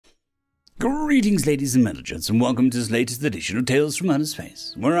Greetings, ladies and gentlemen, and welcome to this latest edition of Tales from Outer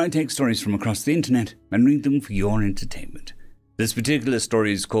Space, where I take stories from across the internet and read them for your entertainment. This particular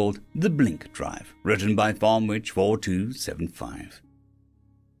story is called The Blink Drive, written by Farmwitch4275.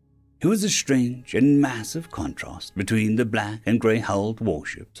 It was a strange and massive contrast between the black and grey-hulled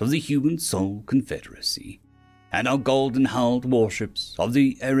warships of the Human Soul Confederacy and our golden-hulled warships of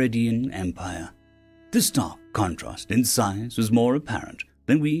the Eridian Empire. The stark contrast in size was more apparent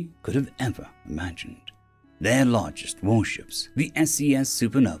than we could have ever imagined. Their largest warships, the SES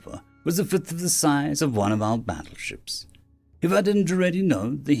Supernova, was a fifth of the size of one of our battleships. If I didn't already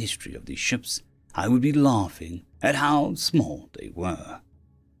know the history of these ships, I would be laughing at how small they were.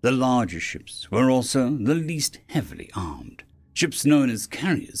 The larger ships were also the least heavily armed, ships known as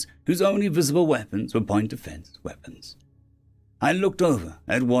carriers whose only visible weapons were point defense weapons. I looked over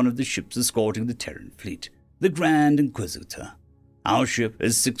at one of the ships escorting the Terran fleet, the Grand Inquisitor. Our ship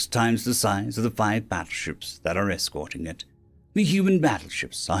is 6 times the size of the 5 battleships that are escorting it. The human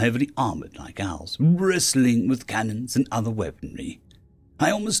battleships are heavily armored like ours, bristling with cannons and other weaponry.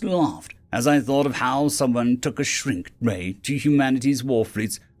 I almost laughed as I thought of how someone took a shrink ray to humanity's war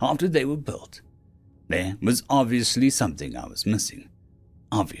fleets after they were built. There was obviously something I was missing.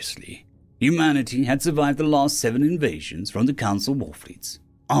 Obviously, humanity had survived the last 7 invasions from the Council war fleets.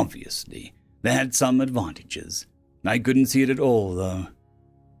 Obviously, they had some advantages. I couldn't see it at all, though.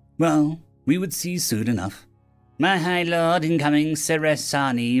 Well, we would see soon enough. My High Lord, incoming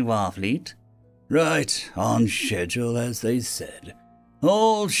Ceresani Warfleet. Right, on schedule, as they said.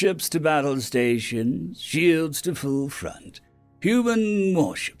 All ships to battle stations, shields to full front. Human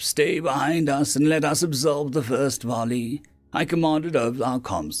warships, stay behind us and let us absorb the first volley. I commanded over our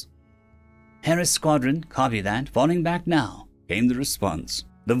comms. Harris Squadron, copy that, falling back now, came the response.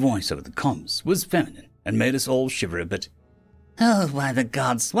 The voice over the comms was feminine and made us all shiver a bit. Oh, by the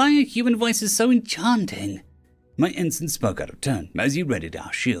gods, why are human voices so enchanting? My ensign spoke out of turn as he readied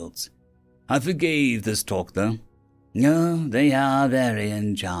our shields. I forgave this talk, though. No, they are very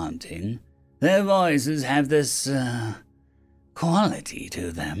enchanting. Their voices have this, quality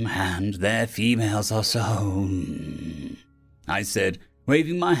to them, and their females are so... I said,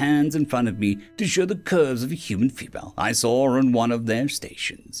 waving my hands in front of me to show the curves of a human female I saw on one of their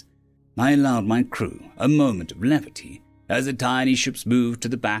stations. I allowed my crew a moment of levity as the tiny ships moved to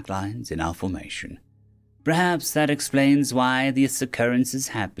the back lines in our formation. Perhaps that explains why this occurrence is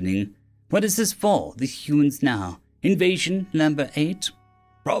happening. What is this for, the humans now? Invasion number 8?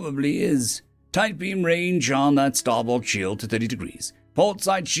 Probably is. Tight beam range on that starboard shield to 30 degrees. Port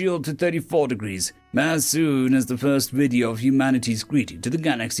side shield to 34 degrees. As soon as the first video of humanity's greeting to the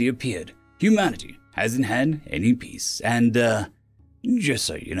galaxy appeared, humanity hasn't had any peace, and, just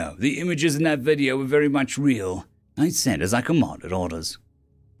so you know, the images in that video were very much real, I said as I commanded orders.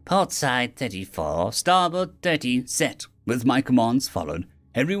 Port side 34, starboard 30, set. With my commands followed,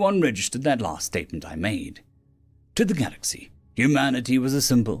 everyone registered that last statement I made. To the galaxy, humanity was a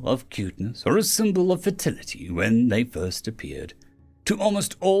symbol of cuteness or a symbol of fertility when they first appeared. To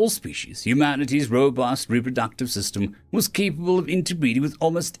almost all species, humanity's robust reproductive system was capable of interbreeding with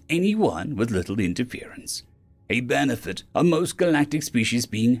almost anyone with little interference. A benefit of most galactic species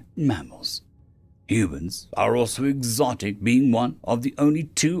being mammals. Humans are also exotic, being one of the only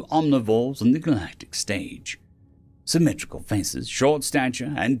 2 omnivores on the galactic stage. Symmetrical faces, short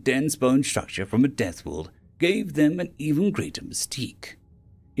stature, and dense bone structure from a Deathworld gave them an even greater mystique.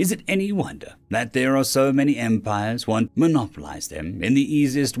 Is it any wonder that there are so many empires want to monopolize them in the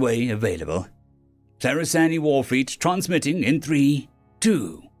easiest way available? Sarasani Warfleet transmitting in 3,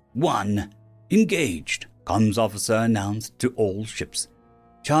 2, 1, engaged. Comms officer announced to all ships.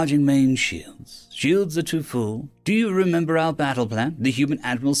 Charging main shields. Shields are too full. Do you remember our battle plan? The human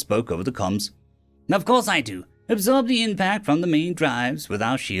admiral spoke over the comms. Of course I do. Absorb the impact from the main drives with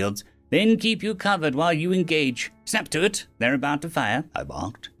our shields, then keep you covered while you engage. Snap to it. They're about to fire, I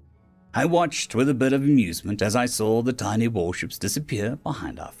barked. I watched with a bit of amusement as I saw the tiny warships disappear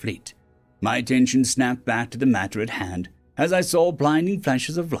behind our fleet. My attention snapped back to the matter at hand as I saw blinding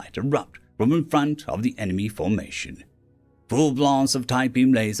flashes of light erupt from in front of the enemy formation. Full blasts of tight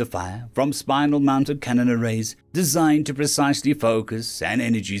beam laser fire from spinal-mounted cannon arrays designed to precisely focus an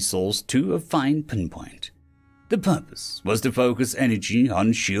energy source to a fine pinpoint. The purpose was to focus energy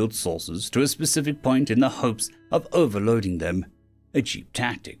on shield sources to a specific point in the hopes of overloading them. A cheap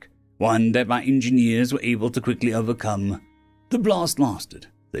tactic, one that my engineers were able to quickly overcome. The blast lasted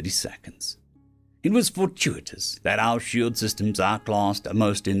 30 seconds. It was fortuitous that our shield systems are outclassed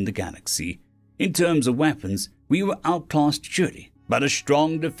most in the galaxy. In terms of weapons, we were outclassed surely, but a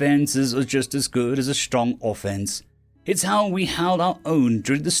strong defense is just as good as a strong offense. It's how we held our own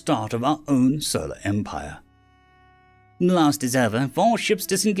during the start of our own solar empire. The last is over. 4 ships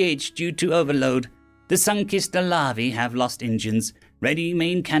disengaged due to overload. The sun-kissed larvae have lost engines. Ready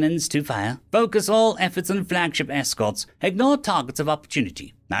main cannons to fire. Focus all efforts on flagship escorts. Ignore targets of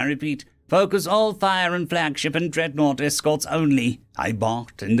opportunity. I repeat, focus all fire on flagship and dreadnought escorts only. I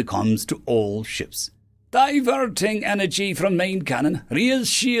barked in the comms to all ships. Diverting energy from main cannon. Rear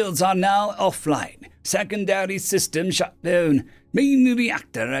shields are now offline. Secondary system shut down. Main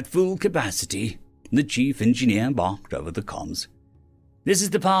reactor at full capacity. The chief engineer barked over the comms. This is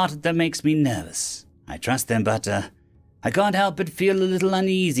the part that makes me nervous. I trust them, but I can't help but feel a little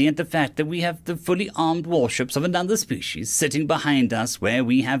uneasy at the fact that we have the fully armed warships of another species sitting behind us where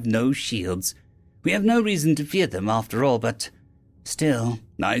we have no shields. We have no reason to fear them after all, but still,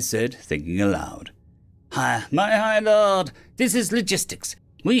 I said, thinking aloud. My high lord, this is logistics.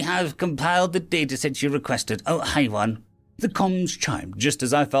 We have compiled the datasets you requested. Oh, high one. The comms chimed just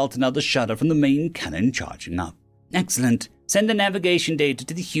as I felt another shudder from the main cannon charging up. Excellent. Send the navigation data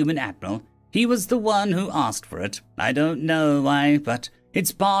to the human admiral. He was the one who asked for it. I don't know why, but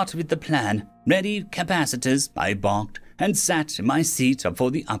it's part of the plan. Ready capacitors, I barked, and sat in my seat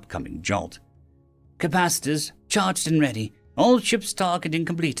for the upcoming jolt. Capacitors, charged and ready. All ships targeting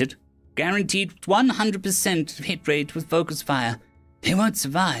completed. Guaranteed 100% hit rate with focus fire. They won't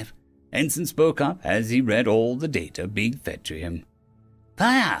survive. Ensign spoke up as he read all the data being fed to him.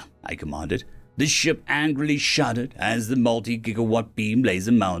 Fire, I commanded. The ship angrily shuddered as the multi-gigawatt beam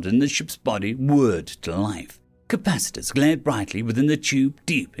laser mounted in the ship's body whirred to life. Capacitors glared brightly within the tube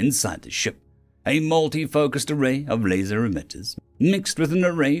deep inside the ship. A multi-focused array of laser emitters, mixed with an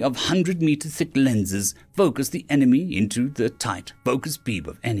array of 100-meter-thick lenses, focused the enemy into the tight, focused beam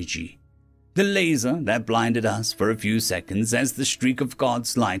of energy. The laser that blinded us for a few seconds as the streak of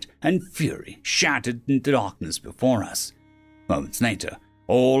God's light and fury shattered into darkness before us. Moments later,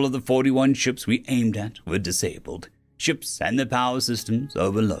 all of the 41 ships we aimed at were disabled, ships and their power systems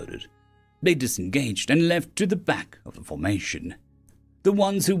overloaded. They disengaged and left to the back of the formation. The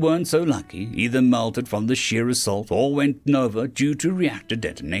ones who weren't so lucky either melted from the sheer assault or went nova due to reactor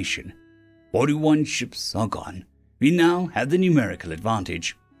detonation. 41 ships are gone. We now have the numerical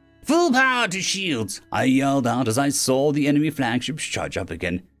advantage. Full power to shields, I yelled out as I saw the enemy flagships charge up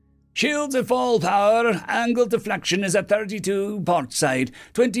again. Shields at full power, angle deflection is at 32 port side,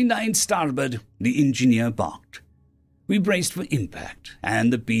 29 starboard, the engineer barked. We braced for impact,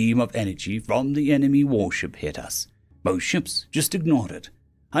 and the beam of energy from the enemy warship hit us. Both ships just ignored it.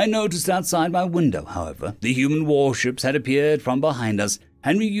 I noticed outside my window, however, the human warships had appeared from behind us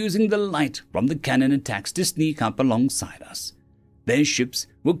and were using the light from the cannon attacks to sneak up alongside us. Their ships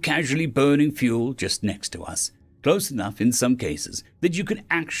were casually burning fuel just next to us, close enough in some cases that you could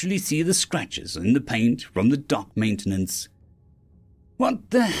actually see the scratches in the paint from the dock maintenance.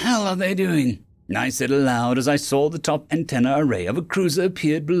 What the hell are they doing? I said aloud as I saw the top antenna array of a cruiser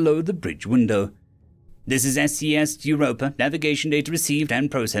appeared below the bridge window. This is SCS Europa, navigation data received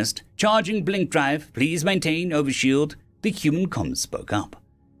and processed. Charging blink drive, please maintain overshield, the human comms spoke up.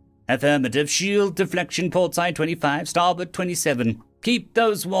 Affirmative, shield deflection port side 25, starboard 27. Keep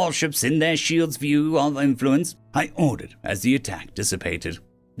those warships in their shield's view of influence, I ordered as the attack dissipated.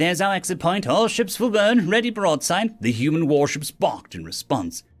 There's our exit point, all ships will burn, ready broadside, the human warships barked in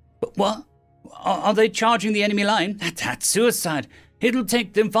response. But what? Are they charging the enemy line? That's suicide. It'll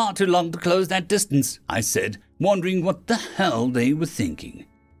take them far too long to close that distance, I said, wondering what the hell they were thinking.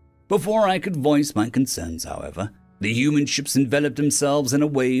 Before I could voice my concerns, however, the human ships enveloped themselves in a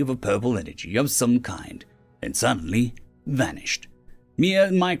wave of purple energy of some kind, and suddenly vanished. Mere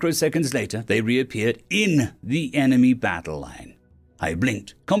microseconds later, they reappeared in the enemy battle line. I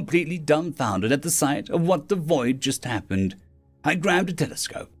blinked, completely dumbfounded at the sight of what the void just happened. I grabbed a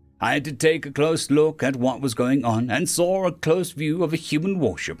telescope. I had to take a close look at what was going on and saw a close view of a human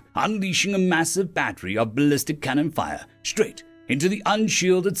warship unleashing a massive battery of ballistic cannon fire straight into the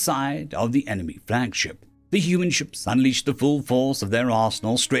unshielded side of the enemy flagship. The human ships unleashed the full force of their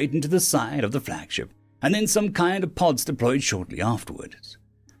arsenal straight into the side of the flagship, and then some kind of pods deployed shortly afterwards.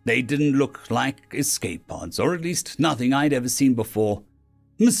 They didn't look like escape pods, or at least nothing I'd ever seen before.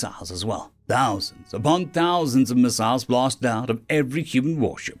 Missiles as well. Thousands upon thousands of missiles blasted out of every human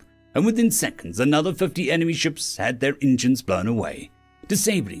warship, and within seconds another 50 enemy ships had their engines blown away,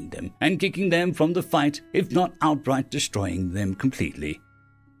 disabling them and kicking them from the fight, if not outright destroying them completely.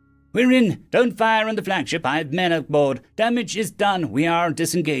 We're in. Don't fire on the flagship. I have men aboard. Damage is done. We are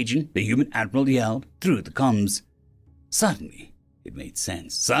disengaging, the human admiral yelled through the comms. Suddenly, it made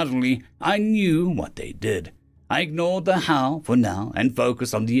sense. Suddenly, I knew what they did. I ignored the how for now and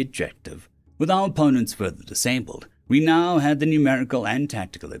focused on the objective. With our opponents further disabled, We now had the numerical and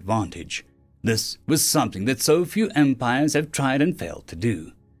tactical advantage. This was something that so few empires have tried and failed to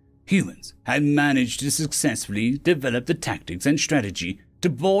do. Humans had managed to successfully develop the tactics and strategy to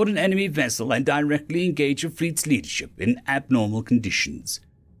board an enemy vessel and directly engage a fleet's leadership in abnormal conditions.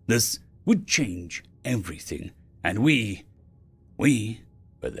 This would change everything, and we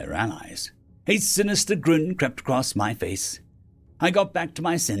were their allies. A sinister grin crept across my face. I got back to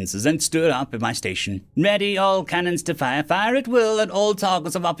my senses and stood up at my station. Ready all cannons to fire. Fire at will at all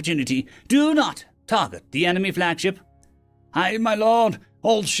targets of opportunity. Do not target the enemy flagship. Aye, my lord.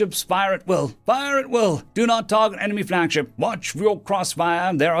 All ships fire at will. Fire at will. Do not target enemy flagship. Watch for your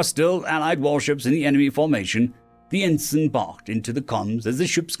crossfire. There are still allied warships in the enemy formation. The ensign barked into the comms as the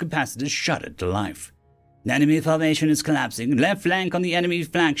ship's capacitors shuddered to life. The enemy formation is collapsing. Left flank on the enemy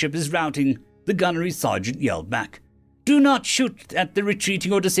flagship is routing. The gunnery sergeant yelled back. Do not shoot at the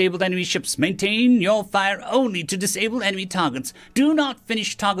retreating or disabled enemy ships. Maintain your fire only to disable enemy targets. Do not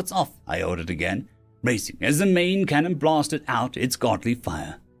finish targets off, I ordered again, racing as the main cannon blasted out its godly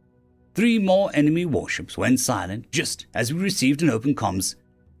fire. 3 more enemy warships went silent just as we received an open comms.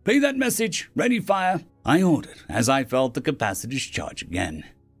 Play that message. Ready fire, I ordered as I felt the capacitors charge again.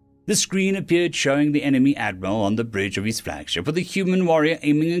 The screen appeared showing the enemy admiral on the bridge of his flagship with a human warrior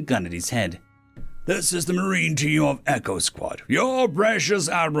aiming a gun at his head. This is the Marine team of Echo Squad. Your precious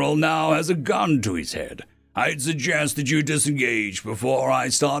admiral now has a gun to his head. I'd suggest that you disengage before I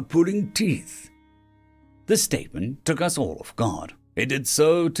start pulling teeth. The statement took us all off guard. It did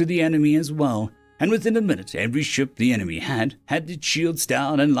so to the enemy as well, and within a minute every ship the enemy had its shields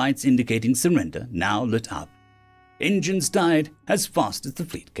down and lights indicating surrender now lit up. Engines died as fast as the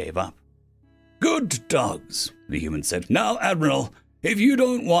fleet gave up. Good dogs, the human said. Now, Admiral, if you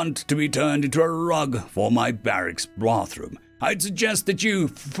don't want to be turned into a rug for my barracks bathroom, I'd suggest that you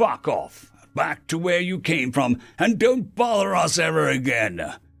fuck off back to where you came from and don't bother us ever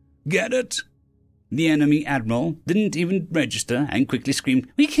again. Get it? The enemy admiral didn't even register and quickly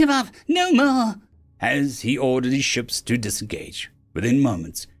screamed, We give up, no more, as he ordered his ships to disengage. Within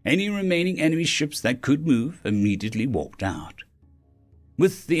moments, any remaining enemy ships that could move immediately walked out.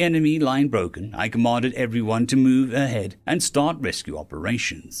 With the enemy line broken, I commanded everyone to move ahead and start rescue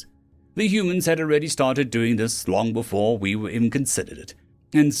operations. The humans had already started doing this long before we were even considered it,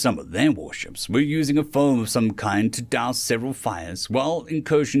 and some of their warships were using a foam of some kind to douse several fires, while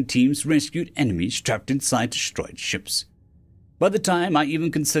incursion teams rescued enemies trapped inside destroyed ships. By the time I even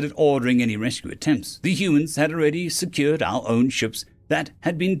considered ordering any rescue attempts, the humans had already secured our own ships that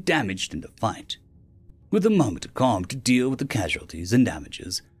had been damaged in the fight. With a moment of calm to deal with the casualties and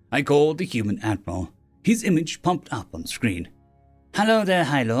damages, I called the human admiral. His image pumped up on the screen. Hello there,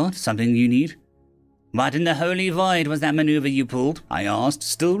 High Lord. Something you need? What in the holy void was that maneuver you pulled? I asked,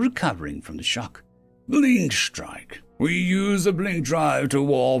 still recovering from the shock. Blink strike. We use a blink drive to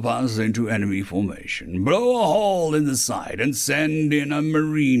warp us into enemy formation, blow a hole in the side, and send in a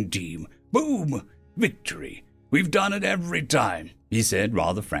marine team. Boom! Victory. We've done it every time, he said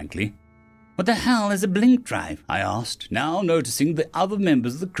rather frankly. What the hell is a blink drive? I asked, now noticing the other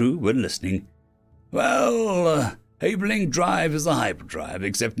members of the crew were listening. Well, a blink drive is a hyperdrive,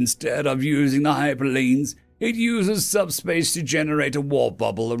 except instead of using the hyperlanes, it uses subspace to generate a warp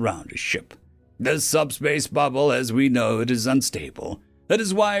bubble around a ship. The subspace bubble, as we know it, is unstable. That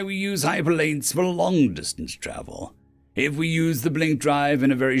is why we use hyperlanes for long-distance travel. If we use the blink drive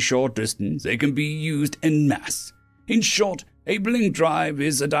in a very short distance, it can be used en masse. In short, a blink drive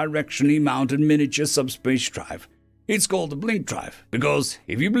is a directionally mounted miniature subspace drive. It's called a blink drive because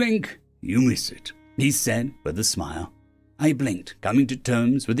if you blink, you miss it, he said with a smile. I blinked, coming to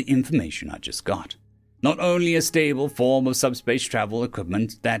terms with the information I just got. Not only a stable form of subspace travel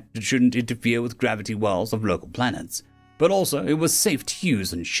equipment that shouldn't interfere with gravity wells of local planets, but also it was safe to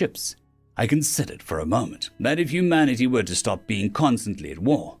use on ships. I considered for a moment that if humanity were to stop being constantly at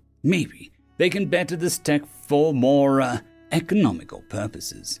war, maybe they can better this tech for more, economical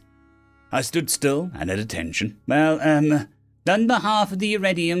purposes. I stood still and at attention. Well, on behalf of the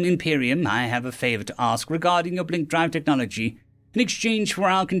Iridium Imperium, I have a favor to ask regarding your blink drive technology, in exchange for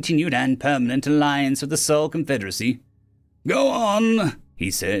our continued and permanent alliance with the Sol Confederacy. Go on, he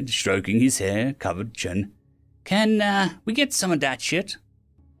said, stroking his hair-covered chin. Can, we get some of that shit?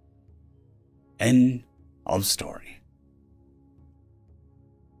 End of story.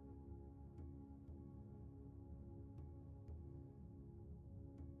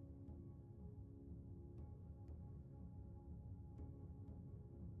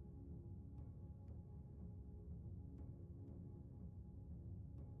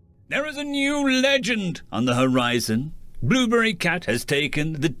 There is a new legend on the horizon. Blueberry Cat has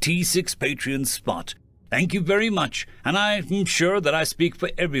taken the T6 Patreon spot. Thank you very much, and I'm sure that I speak for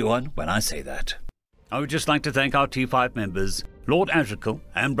everyone when I say that. I would just like to thank our T5 members, Lord Azrakel,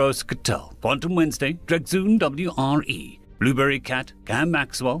 Ambrose Cattell, Quantum Wednesday, Drexoon WRE, Blueberry Cat, Cam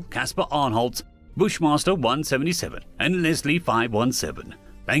Maxwell, Casper Arnholtz, Bushmaster 177, and Leslie 517.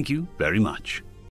 Thank you very much.